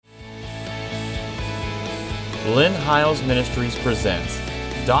Lynn Hiles Ministries presents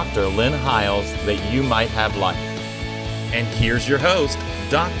Dr. Lynn Hiles, that you might have life. And here's your host,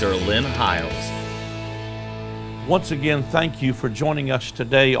 Dr. Lynn Hiles. Once again, thank you for joining us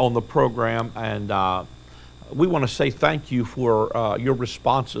today on the program, and we want to say thank you for your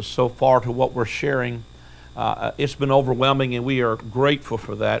responses so far to what we're sharing. It's been overwhelming, and we are grateful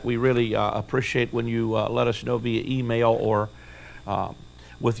for that. We really appreciate when you let us know via email or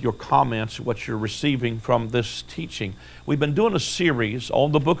with your comments what you're receiving from this teaching. We've been doing a series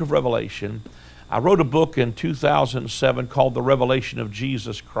on the book of Revelation. I wrote a book in 2007 called The Revelation of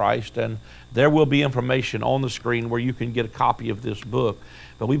Jesus Christ, and there will be information on the screen where you can get a copy of this book.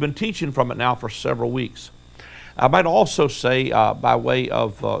 But we've been teaching from it now for several weeks. I might also say, by way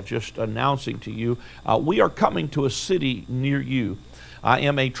of just announcing to you, we are coming to a city near you. I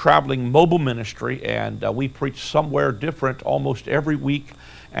am a traveling mobile ministry, and we preach somewhere different almost every week,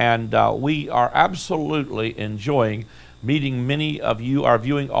 and we are absolutely enjoying meeting many of you, our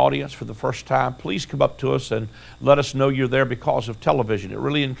viewing audience, for the first time. Please come up to us and let us know you're there because of television. It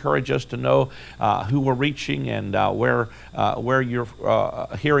really encourages us to know who we're reaching and where you're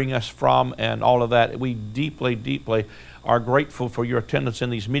hearing us from and all of that. We deeply are grateful for your attendance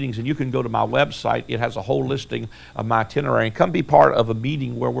in these meetings, and you can go to my website. It has a whole listing of my itinerary, and come be part of a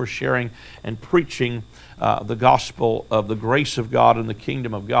meeting where we're sharing and preaching the gospel of the grace of God and the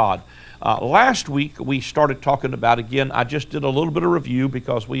kingdom of God. Last week we started talking about, again, I just did a little bit of review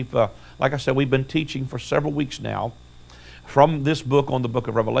because we've, like I said, we've been teaching for several weeks now from this book on the book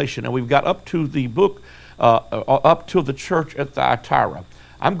of Revelation, and we've got up to the book, up to the church at Thyatira.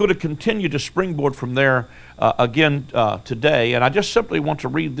 I'm going to continue to springboard from there again today, and I just simply want to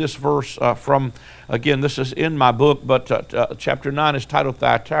read this verse from, again, this is in my book, but chapter 9 is titled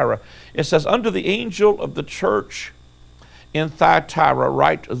Thyatira. It says, "Unto the angel of the church in Thyatira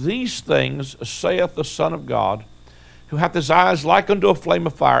write, These things saith the Son of God, who hath his eyes like unto a flame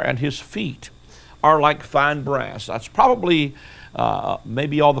of fire, and his feet are like fine brass." That's probably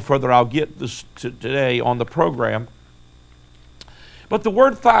maybe all the further I'll get this today on the program. But the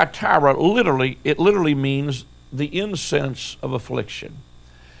word Thyatira literally means the incense of affliction.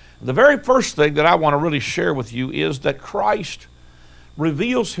 The very first thing that I want to really share with you is that Christ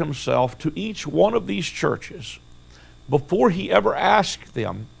reveals himself to each one of these churches before he ever asked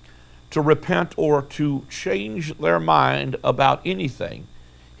them to repent or to change their mind about anything.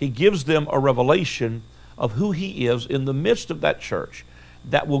 He gives them a revelation of who he is in the midst of that church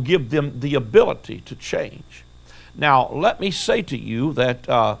that will give them the ability to change. Now, let me say to you that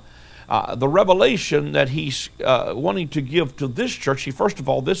the revelation that he's wanting to give to this church, first of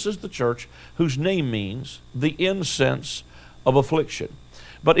all, this is the church whose name means the incense of affliction.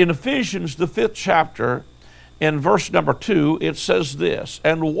 But in Ephesians, the 5th chapter, in verse number 2, it says this,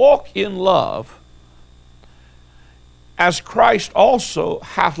 "And walk in love, as Christ also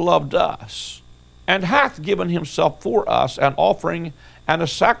hath loved us, and hath given himself for us an offering and a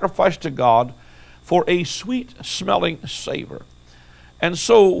sacrifice to God for a sweet-smelling savor." And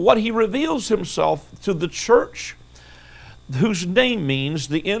so what he reveals himself to the church whose name means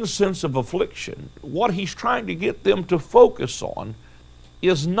the incense of affliction, what he's trying to get them to focus on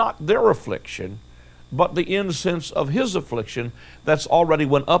is not their affliction, but the incense of his affliction that's already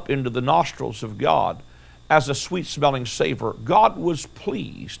went up into the nostrils of God as a sweet-smelling savor. God was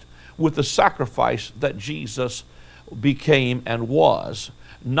pleased with the sacrifice that Jesus became and was,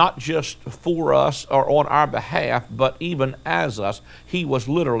 not just for us or on our behalf, but even as us. He was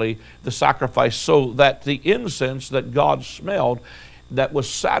literally the sacrifice, so that the incense that God smelled that was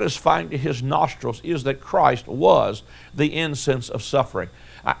satisfying to his nostrils is that Christ was the incense of suffering.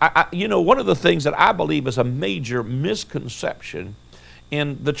 One of the things that I believe is a major misconception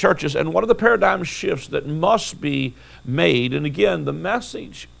in the churches, and one of the paradigm shifts that must be made, and again, the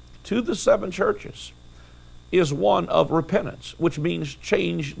message to the 7 churches is one of repentance, which means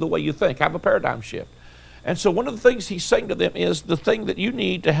change the way you think, have a paradigm shift. And so one of the things he's saying to them is the thing that you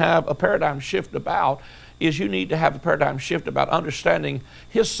need to have a paradigm shift about is you need to have a paradigm shift about understanding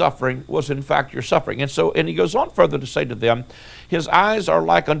his suffering was in fact your suffering. And he goes on further to say to them, his eyes are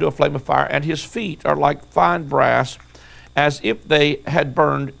like unto a flame of fire, and his feet are like fine brass, as if they had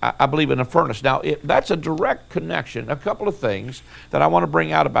burned, I believe, in a furnace. Now, that's a direct connection. A couple of things that I want to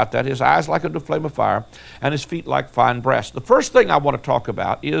bring out about that. His eyes like unto a flame of fire, and his feet like fine brass. The first thing I want to talk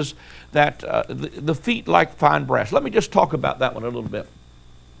about is that the feet like fine brass. Let me just talk about that one a little bit.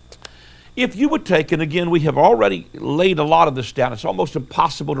 If you would take, and again, we have already laid a lot of this down. It's almost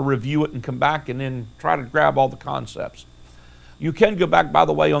impossible to review it and come back and then try to grab all the concepts. You can go back, by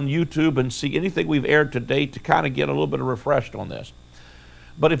the way, on YouTube and see anything we've aired to date to kind of get a little bit of refreshed on this.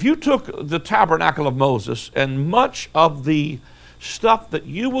 But if you took the tabernacle of Moses, and much of the stuff that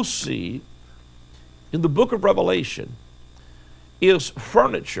you will see in the book of Revelation is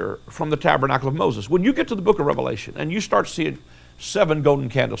furniture from the tabernacle of Moses. When you get to the book of Revelation and you start seeing 7 golden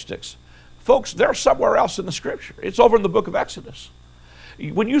candlesticks, folks, they're somewhere else in the scripture. It's over in the book of Exodus.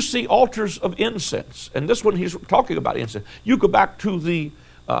 When you see altars of incense, and this one he's talking about incense, you go back to the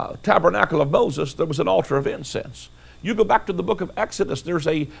tabernacle of Moses, there was an altar of incense. You go back to the book of Exodus, there's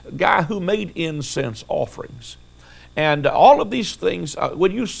a guy who made incense offerings. And all of these things,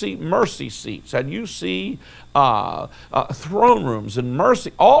 when you see mercy seats and you see throne rooms and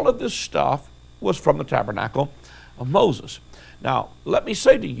mercy, all of this stuff was from the tabernacle of Moses. Now, let me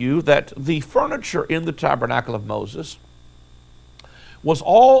say to you that the furniture in the tabernacle of Moses was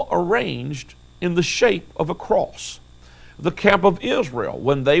all arranged in the shape of a cross. The camp of Israel,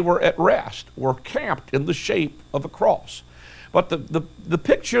 when they were at rest, were camped in the shape of a cross. But the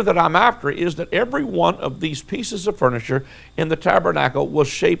picture that I'm after is that every one of these pieces of furniture in the tabernacle was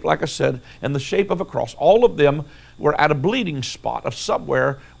shaped, like I said, in the shape of a cross. All of them were at a bleeding spot of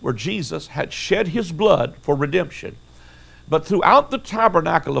somewhere where Jesus had shed his blood for redemption. But throughout the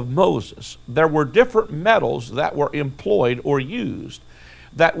tabernacle of Moses, there were different metals that were employed or used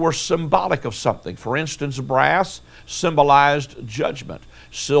that were symbolic of something. For instance, brass symbolized judgment.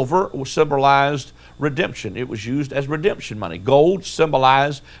 Silver symbolized redemption. It was used as redemption money. Gold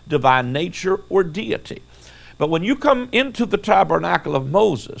symbolized divine nature or deity. But when you come into the tabernacle of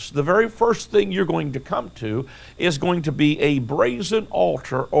Moses, the very first thing you're going to come to is going to be a brazen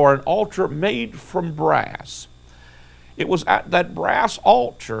altar, or an altar made from brass. It was at that brass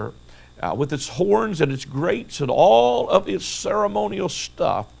altar with its horns and its grates and all of its ceremonial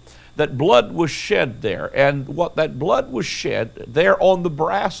stuff that blood was shed there. And what that blood was shed there on the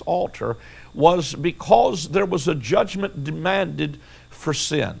brass altar was because there was a judgment demanded for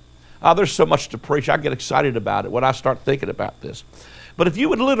sin. There's so much to preach. I get excited about it when I start thinking about this. But if you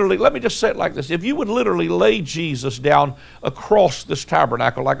would literally, let me just say it like this, if you would literally lay Jesus down across this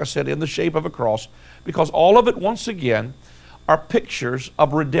tabernacle, like I said, in the shape of a cross, because all of it, once again, are pictures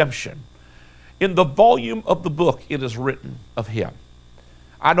of redemption. In the volume of the book, it is written of him.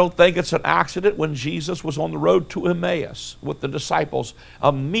 I don't think it's an accident when Jesus was on the road to Emmaus with the disciples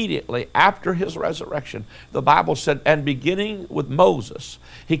immediately after his resurrection. The Bible said, and beginning with Moses,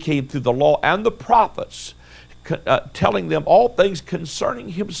 he came through the law and the prophets, telling them all things concerning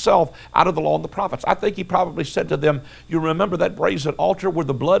himself out of the law and the prophets. I think he probably said to them, you remember that brazen altar where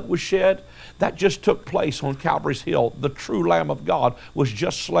the blood was shed? That just took place on Calvary's Hill. The true Lamb of God was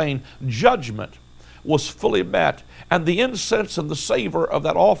just slain. Judgment was fully met, and the incense and the savor of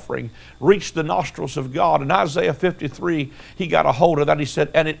that offering reached the nostrils of God. In Isaiah 53, he got a hold of that. He said,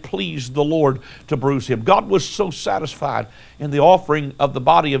 and it pleased the Lord to bruise him. God was so satisfied in the offering of the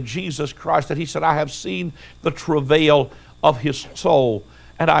body of Jesus Christ that he said, I have seen the travail of his soul,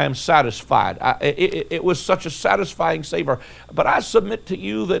 and I am satisfied. It was such a satisfying savor. But I submit to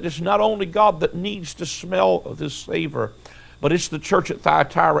you that it's not only God that needs to smell this savor, but it's the church at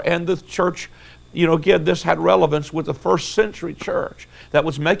Thyatira and the church. You know, again, this had relevance with the first century church that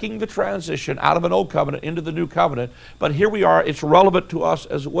was making the transition out of an old covenant into the new covenant. But here we are, it's relevant to us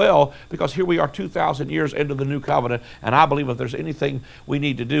as well, because here we are 2,000 years into the new covenant. And I believe if there's anything we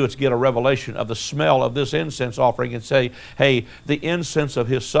need to do, it's get a revelation of the smell of this incense offering and say, hey, the incense of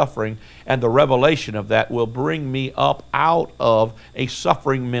his suffering and the revelation of that will bring me up out of a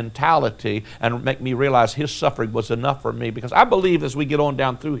suffering mentality and make me realize his suffering was enough for me. Because I believe as we get on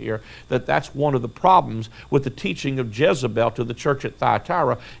down through here that that's one of the problems with the teaching of Jezebel to the church at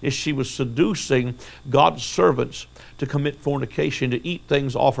Thyatira, is she was seducing God's servants to commit fornication, to eat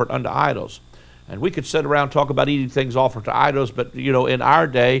things offered unto idols. And we could sit around and talk about eating things offered to idols, but you know, in our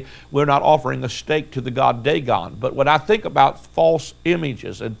day, we're not offering a steak to the god Dagon. But when I think about false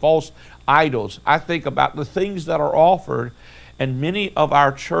images and false idols, I think about the things that are offered, and many of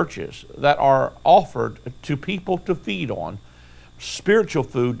our churches that are offered to people to feed on, spiritual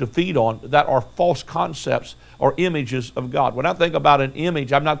food to feed on, that are false concepts or images of God. When I think about an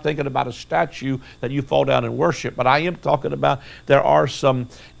image, I'm not thinking about a statue that you fall down and worship, but I am talking about there are some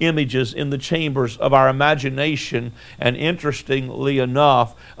images in the chambers of our imagination. And interestingly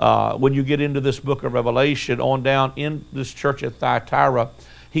enough, when you get into this book of Revelation on down in this church at Thyatira,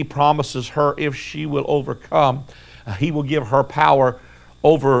 he promises her if she will overcome, he will give her power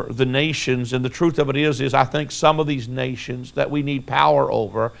over the nations. And the truth of it is I think some of these nations that we need power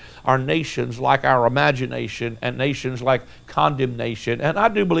over are nations like our imagination and nations like condemnation. And I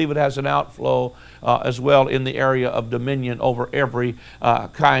do believe it has an outflow as well in the area of dominion over every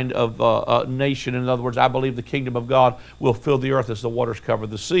kind of nation. In other words, I believe the kingdom of God will fill the earth as the waters cover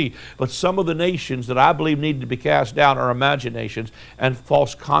the sea. But some of the nations that I believe need to be cast down are imaginations and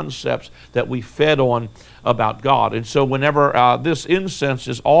false concepts that we fed on about God. And so whenever this incense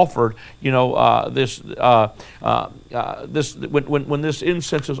is offered, when this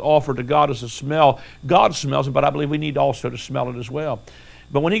incense is offered to God as a smell, God smells it, but I believe we need also to smell it as well.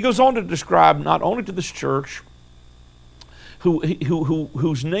 But when he goes on to describe not only to this church,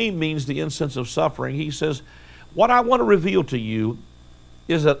 whose name means the incense of suffering, he says, what I want to reveal to you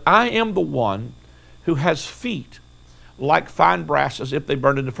is that I am the one who has feet like fine brass as if they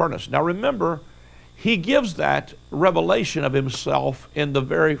burned in the furnace. Now remember, he gives that revelation of himself in the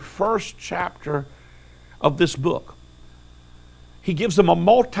very first chapter of this book. He gives them a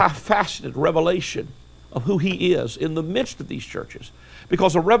multifaceted revelation of who he is in the midst of these churches.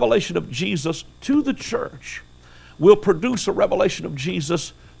 Because a revelation of Jesus to the church will produce a revelation of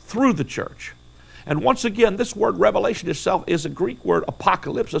Jesus through the church. And once again, this word revelation itself is a Greek word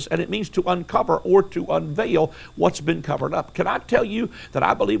apocalypsis, and it means to uncover or to unveil what's been covered up. Can I tell you that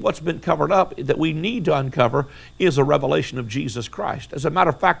I believe what's been covered up that we need to uncover is a revelation of Jesus Christ. As a matter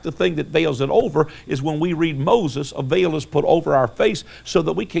of fact, the thing that veils it over is when we read Moses, a veil is put over our face so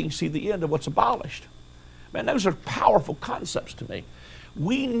that we can't see the end of what's abolished. Man, those are powerful concepts to me.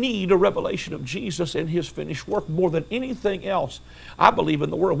 We need a revelation of Jesus and his finished work more than anything else, I believe, in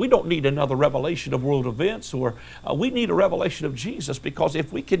the world. We don't need another revelation of world events, or we need a revelation of Jesus, because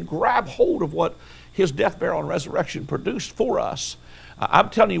if we can grab hold of what his death, burial, and resurrection produced for us,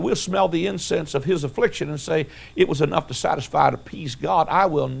 I'm telling you, we'll smell the incense of his affliction and say it was enough to satisfy and appease God. I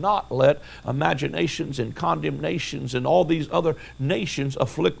will not let imaginations and condemnations and all these other nations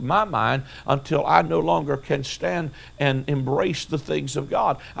afflict my mind until I no longer can stand and embrace the things of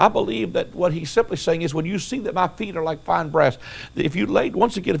God. I believe that what he's simply saying is, when you see that my feet are like fine brass, if you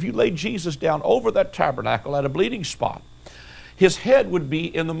laid Jesus down over that tabernacle at a bleeding spot, his head would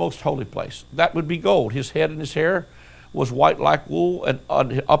be in the most holy place. That would be gold. His head and his hair was white like wool, and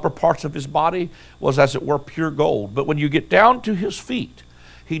the upper parts of his body was, as it were, pure gold. But when you get down to his feet,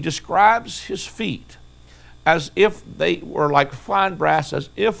 he describes his feet as if they were like fine brass, as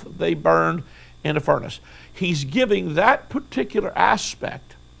if they burned in a furnace. He's giving that particular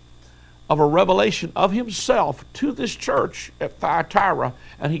aspect of a revelation of himself to this church at Thyatira,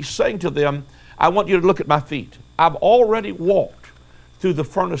 and he's saying to them, I want you to look at my feet. I've already walked through the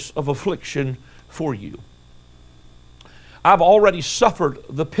furnace of affliction for you. I've already suffered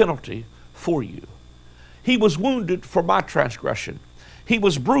the penalty for you. He was wounded for my transgression. He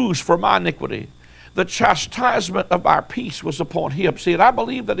was bruised for my iniquity. The chastisement of our peace was upon him. See, and I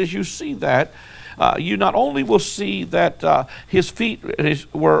believe that as you see that, you not only will see that his feet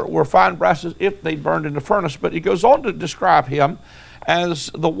were fine brass as if they burned in the furnace, but he goes on to describe him as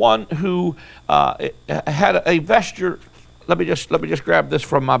the one who had a vesture. Let me just grab this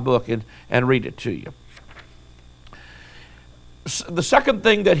from my book and read it to you. The second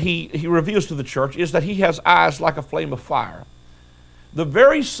thing that he reveals to the church is that he has eyes like a flame of fire. The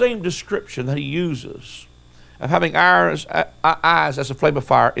very same description that he uses of having eyes as a flame of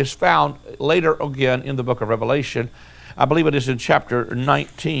fire is found later again in the book of Revelation. I believe it is in chapter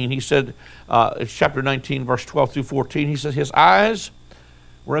 19. He said, it's chapter 19, verse 12 through 14. He says, his eyes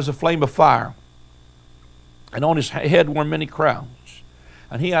were as a flame of fire, and on his head were many crowns.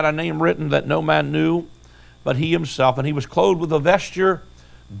 And he had a name written that no man knew but he himself, and he was clothed with a vesture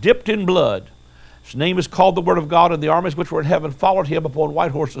dipped in blood. His name is called the Word of God, and the armies which were in heaven followed him upon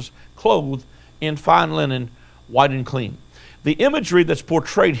white horses, clothed in fine linen, white and clean. The imagery that's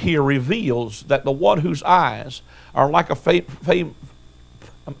portrayed here reveals that the one whose eyes are like the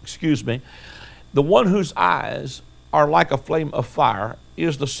one whose eyes are like a flame of fire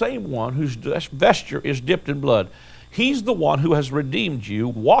is the same one whose vesture is dipped in blood. He's the one who has redeemed you,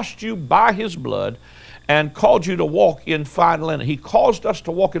 washed you by his blood, and called you to walk in fine linen. He caused us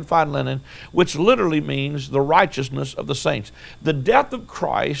to walk in fine linen, which literally means the righteousness of the saints. The death of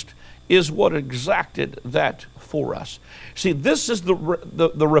Christ is what exacted that for us. See, this is the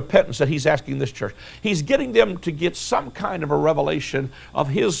repentance that he's asking this church. He's getting them to get some kind of a revelation of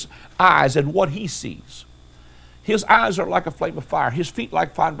his eyes and what he sees. His eyes are like a flame of fire, his feet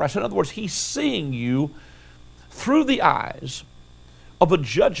like fine brass. In other words, he's seeing you through the eyes of a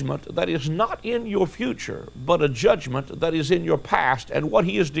judgment that is not in your future, but a judgment that is in your past. And what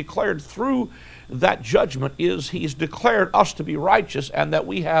he has declared through that judgment is he's declared us to be righteous, and that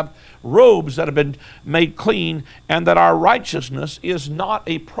we have robes that have been made clean, and that our righteousness is not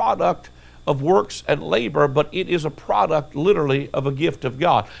a product of works and labor, but it is a product literally of a gift of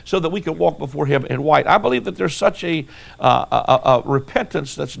God, so that we can walk before him in white. I believe that there's such a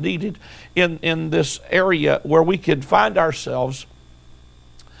repentance that's needed in this area, where we can find ourselves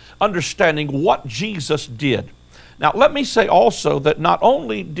understanding what Jesus did. Now, let me say also that not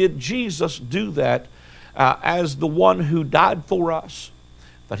only did Jesus do that as the one who died for us,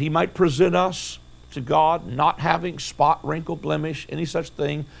 that he might present us to God, not having spot, wrinkle, blemish, any such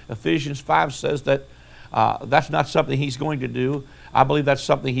thing. Ephesians 5 says that that's not something he's going to do. I believe that's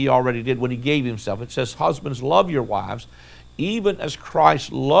something he already did when he gave himself. It says, husbands, love your wives, even as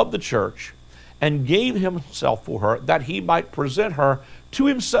Christ loved the church and gave himself for her, that he might present her to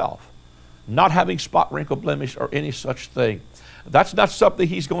himself, not having spot, wrinkle, blemish, or any such thing. That's not something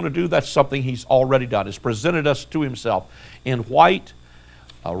he's going to do. That's something he's already done. He's presented us to himself in white,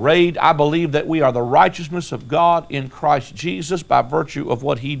 arrayed. I believe that we are the righteousness of God in Christ Jesus by virtue of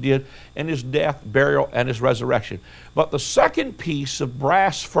what he did in his death, burial, and his resurrection. But the second piece of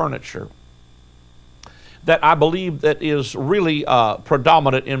brass furniture that I believe that is really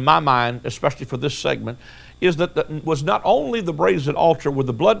predominant in my mind, especially for this segment, is that was not only the brazen altar where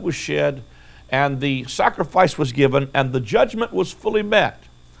the blood was shed and the sacrifice was given and the judgment was fully met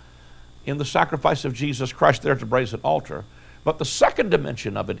in the sacrifice of Jesus Christ there at the brazen altar, but the second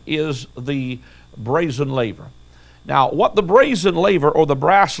dimension of it is the brazen laver. Now, what the brazen laver or the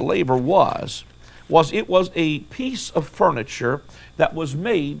brass laver was it was a piece of furniture that was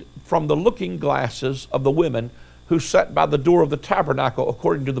made from the looking glasses of the women who sat by the door of the tabernacle,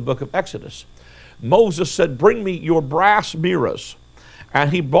 according to the book of Exodus. Moses said, bring me your brass mirrors.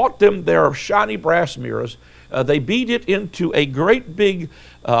 And he brought them their shiny brass mirrors. They beat it into a great big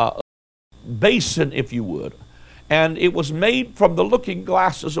basin, if you would. And it was made from the looking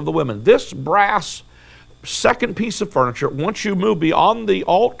glasses of the women. This brass second piece of furniture, once you move beyond the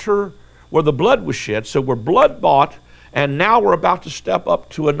altar where the blood was shed, so we're blood bought, and now we're about to step up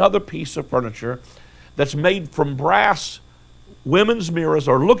to another piece of furniture that's made from brass women's mirrors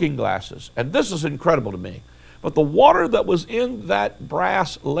or looking glasses. And this is incredible to me. But the water that was in that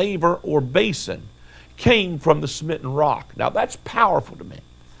brass laver or basin came from the smitten rock. Now that's powerful to me.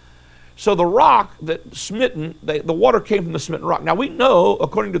 So the rock that smitten, the water came from the smitten rock. Now we know,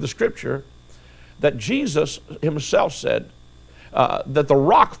 according to the scripture, that Jesus himself said that the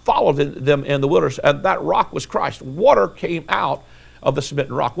rock followed them in the wilderness, and that rock was Christ. Water came out of the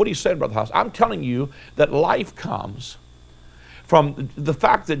smitten rock. What are you saying, Brother House? I'm telling you that life comes from the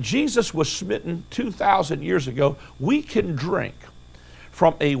fact that Jesus was smitten 2,000 years ago. We can drink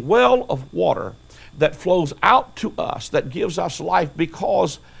from a well of water that flows out to us, that gives us life,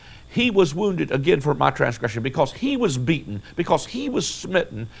 because he was wounded, again, for my transgression, because he was beaten, because he was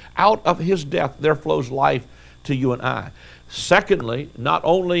smitten. Out of his death there flows life to you and I. Secondly, not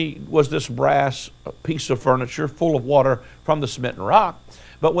only was this brass piece of furniture full of water from the smitten rock,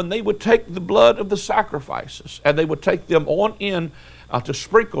 but when they would take the blood of the sacrifices and they would take them on in to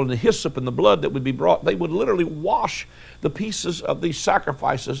sprinkle in the hyssop and the blood that would be brought, they would literally wash the pieces of these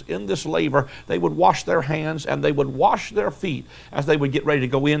sacrifices in this laver. They would wash their hands and they would wash their feet as they would get ready to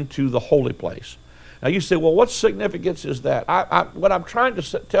go into the holy place. Now you say, well, what significance is that? What I'm trying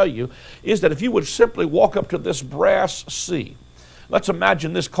to tell you is that if you would simply walk up to this brass sea, let's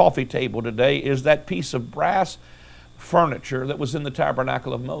imagine this coffee table today is that piece of brass furniture that was in the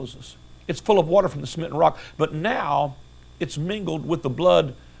tabernacle of Moses. It's full of water from the smitten rock, but now it's mingled with the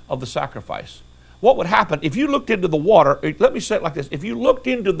blood of the sacrifice. What would happen if you looked into the water? Let me say it like this. If you looked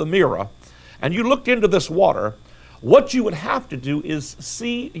into the mirror and you looked into this water, what you would have to do is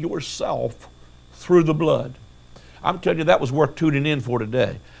see yourself through the blood. I'm telling you, that was worth tuning in for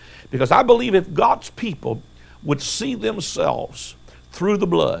today. Because I believe if God's people would see themselves through the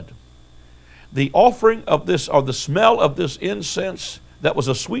blood, the offering of this, or the smell of this incense that was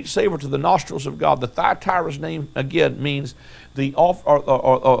a sweet savor to the nostrils of God, the Thyatira's name again means the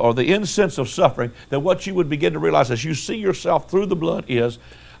the incense of suffering, that what you would begin to realize as you see yourself through the blood is,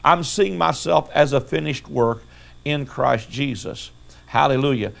 I'm seeing myself as a finished work in Christ Jesus.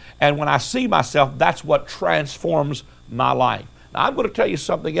 Hallelujah. And when I see myself, that's what transforms my life. Now, I'm going to tell you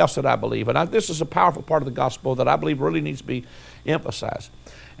something else that I believe, and this is a powerful part of the gospel that I believe really needs to be emphasized.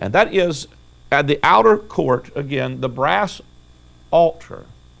 And that is, at the outer court, again, the brass altar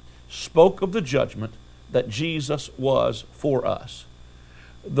spoke of the judgment that Jesus was for us.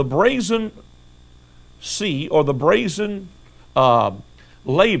 The brazen sea, or the brazen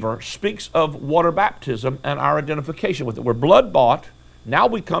laver speaks of water baptism and our identification with it. We're blood bought. Now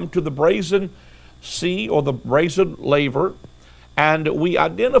we come to the brazen sea or the brazen laver, and we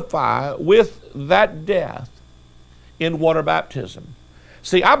identify with that death in water baptism.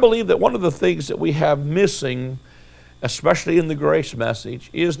 See, I believe that one of the things that we have missing, especially in the grace message,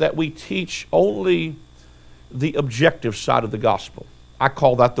 is that we teach only the objective side of the gospel. I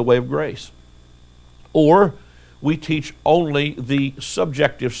call that the way of grace. Or we teach only the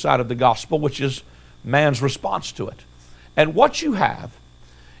subjective side of the gospel, which is man's response to it. And what you have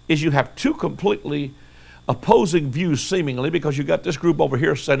is you have two completely opposing views seemingly, because you got this group over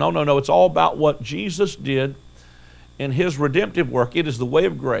here saying, no, it's all about what Jesus did in his redemptive work. It is the way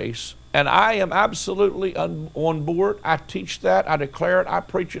of grace. And I am absolutely on board. I teach that. I declare it. I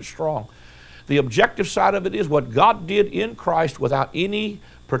preach it strong. The objective side of it is what God did in Christ without any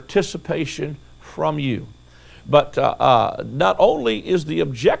participation from you. But not only is the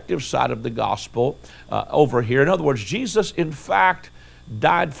objective side of the gospel over here, in other words, Jesus in fact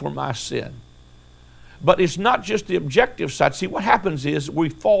died for my sin. But it's not just the objective side. See, what happens is we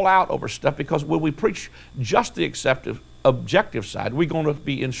fall out over stuff because when we preach just the objective side, we're going to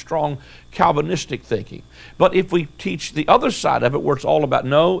be in strong Calvinistic thinking. But if we teach the other side of it, where it's all about,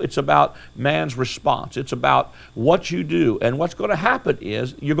 no, it's about man's response. It's about what you do. And what's going to happen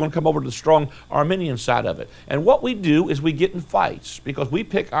is you're going to come over to the strong Arminian side of it. And what we do is we get in fights because we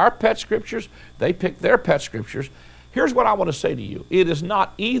pick our pet scriptures, they pick their pet scriptures. Here's what I want to say to you. It is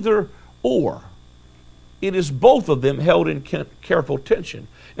not either or. It is both of them held in careful tension.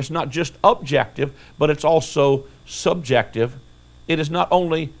 It's not just objective, but it's also subjective. It is not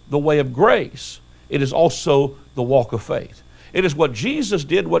only the way of grace, it is also the walk of faith. It is what Jesus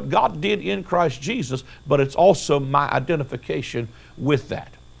did, what God did in Christ Jesus, but it's also my identification with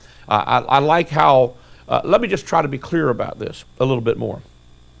that. I like how, let me just try to be clear about this a little bit more.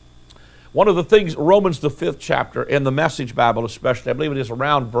 One of the things, Romans the 5th chapter, in the Message Bible especially, I believe it is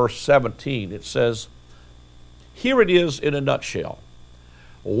around verse 17, it says, here it is in a nutshell.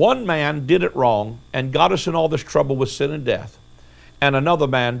 One man did it wrong and got us in all this trouble with sin and death, and another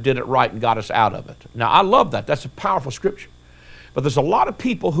man did it right and got us out of it. Now, I love that. That's a powerful scripture. But there's a lot of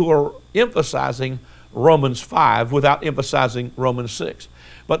people who are emphasizing Romans 5 without emphasizing Romans 6.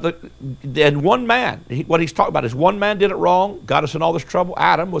 But then one man, what he's talking about is one man did it wrong, got us in all this trouble.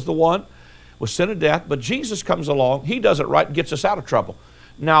 Adam was the one with sin and death, but Jesus comes along, he does it right and gets us out of trouble.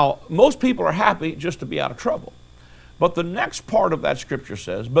 Now, most people are happy just to be out of trouble. But the next part of that scripture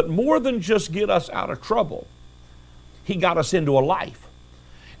says, but more than just get us out of trouble, he got us into a life.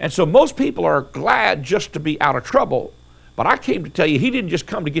 And so most people are glad just to be out of trouble, but I came to tell you, he didn't just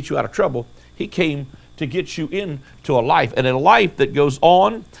come to get you out of trouble, he came to get you into a life, and a life that goes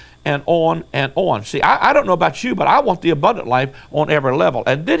on and on and on. See, I don't know about you, but I want the abundant life on every level.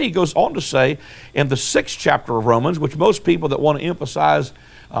 And then he goes on to say in the 6th chapter of Romans, which most people that want to emphasize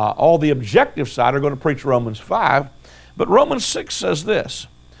all the objective side are going to preach Romans 5, but Romans 6 says this,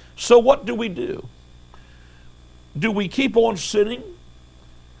 so what do we do? Do we keep on sinning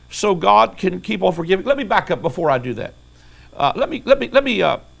so God can keep on forgiving? Let me back up before I do that. Let me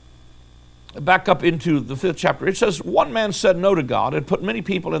back up into the 5th chapter. It says, one man said no to God and put many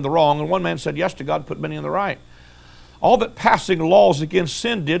people in the wrong, and one man said yes to God and put many in the right. All that passing laws against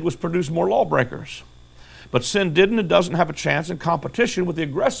sin did was produce more lawbreakers. But sin didn't and doesn't have a chance in competition with the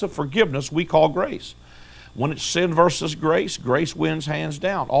aggressive forgiveness we call grace. When it's sin versus grace, grace wins hands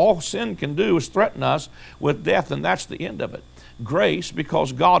down. All sin can do is threaten us with death, and that's the end of it. Grace,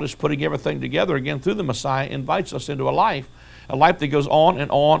 because God is putting everything together again through the Messiah, invites us into a life that goes on and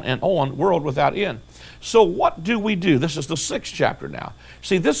on and on, world without end. So what do we do? This is the 6th chapter now.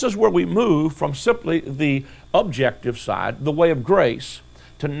 See, this is where we move from simply the objective side, the way of grace,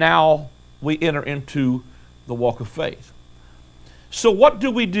 to now we enter into the walk of faith. So what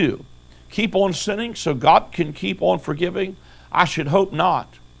do we do? Keep on sinning so God can keep on forgiving? I should hope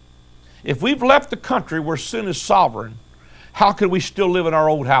not. If we've left the country where sin is sovereign, how can we still live in our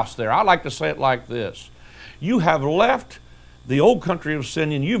old house there? I like to say it like this. You have left the old country of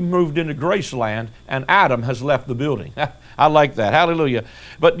sin and you've moved into Graceland, and Adam has left the building. I like that. Hallelujah.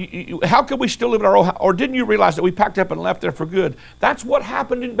 But how can we still live in our old house? Or didn't you realize that we packed up and left there for good? That's what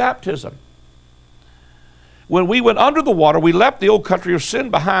happened in baptism. When we went under the water, we left the old country of sin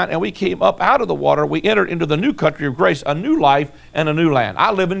behind, and we came up out of the water. We entered into the new country of grace, a new life and a new land.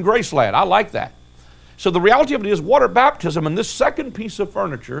 I live in Graceland. I like that. So the reality of it is water baptism, and this second piece of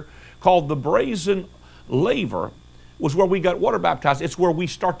furniture called the brazen laver was where we got water baptized. It's where we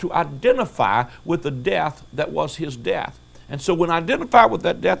start to identify with the death that was his death. And so when I identify with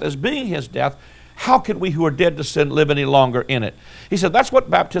that death as being his death, How can we who are dead to sin live any longer in it? He said that's what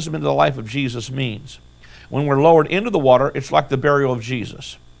baptism into the life of Jesus means. When we're lowered into the water, it's like the burial of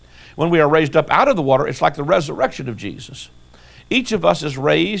Jesus. When we are raised up out of the water, it's like the resurrection of Jesus. Each of us is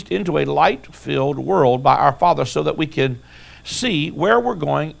raised into a light-filled world by our Father so that we can see where we're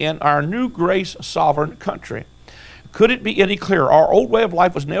going in our new grace sovereign country. Could it be any clearer? Our old way of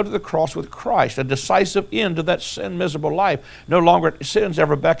life was nailed to the cross with Christ, a decisive end to that sin miserable life. No longer sin's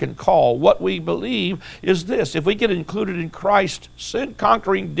ever beck and call. What we believe is this: if we get included in Christ's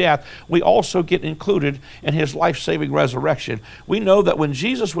sin-conquering death, we also get included in his life-saving resurrection. We know that when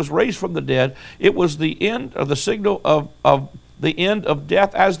Jesus was raised from the dead, it was the end of the signal of the end of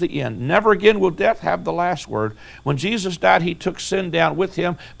death as the end. Never again will death have the last word. When Jesus died, he took sin down with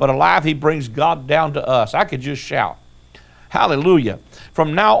him, but alive, he brings God down to us. I could just shout. Hallelujah.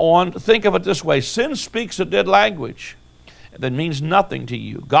 From now on, think of it this way: sin speaks a dead language that means nothing to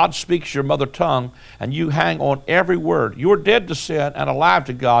you. God speaks your mother tongue, and you hang on every word. You're dead to sin and alive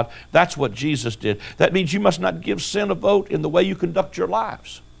to God. That's what Jesus did. That means you must not give sin a vote in the way you conduct your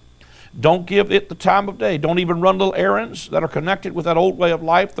lives. Don't give it the time of day. Don't even run little errands that are connected with that old way of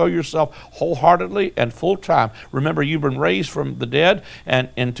life. Throw yourself wholeheartedly and full time. Remember, you've been raised from the dead and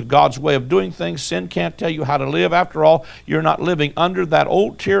into God's way of doing things. Sin can't tell you how to live. After all, you're not living under that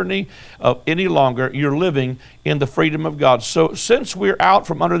old tyranny any longer. You're living in the freedom of God. So since we're out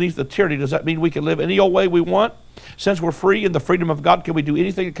from underneath the tyranny, does that mean we can live any old way we want? Since we're free in the freedom of God, can we do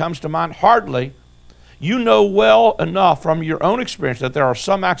anything that comes to mind? Hardly. You know well enough from your own experience that there are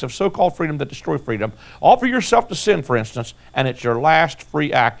some acts of so-called freedom that destroy freedom. Offer yourself to sin, for instance, and it's your last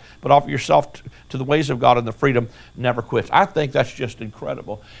free act, but offer yourself to the ways of God, and the freedom never quits. I think that's just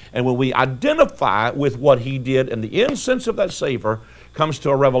incredible. And when we identify with what he did, and the incense of that savor comes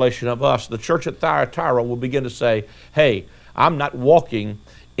to a revelation of us, the church at Thyatira will begin to say, hey, I'm not walking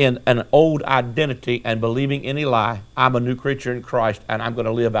in an old identity and believing any lie. I'm a new creature in Christ, and I'm going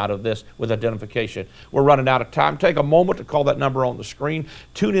to live out of this with identification. We're running out of time. Take a moment to call that number on the screen.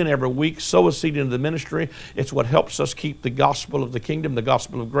 Tune in every week. Sow a seed into the ministry. It's what helps us keep the gospel of the kingdom, the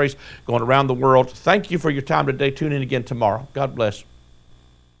gospel of grace, going around the world. Thank you for your time today. Tune in again tomorrow. God bless.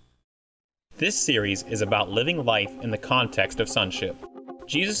 This series is about living life in the context of sonship.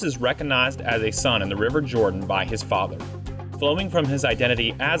 Jesus is recognized as a son in the River Jordan by his Father. Flowing from his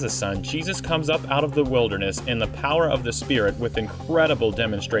identity as a son, Jesus comes up out of the wilderness in the power of the Spirit with incredible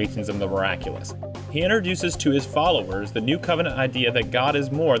demonstrations of the miraculous. He introduces to his followers the new covenant idea that God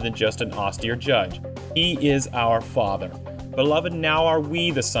is more than just an austere judge. He is our Father. Beloved, now are we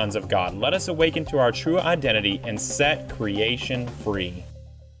the sons of God. Let us awaken to our true identity and set creation free.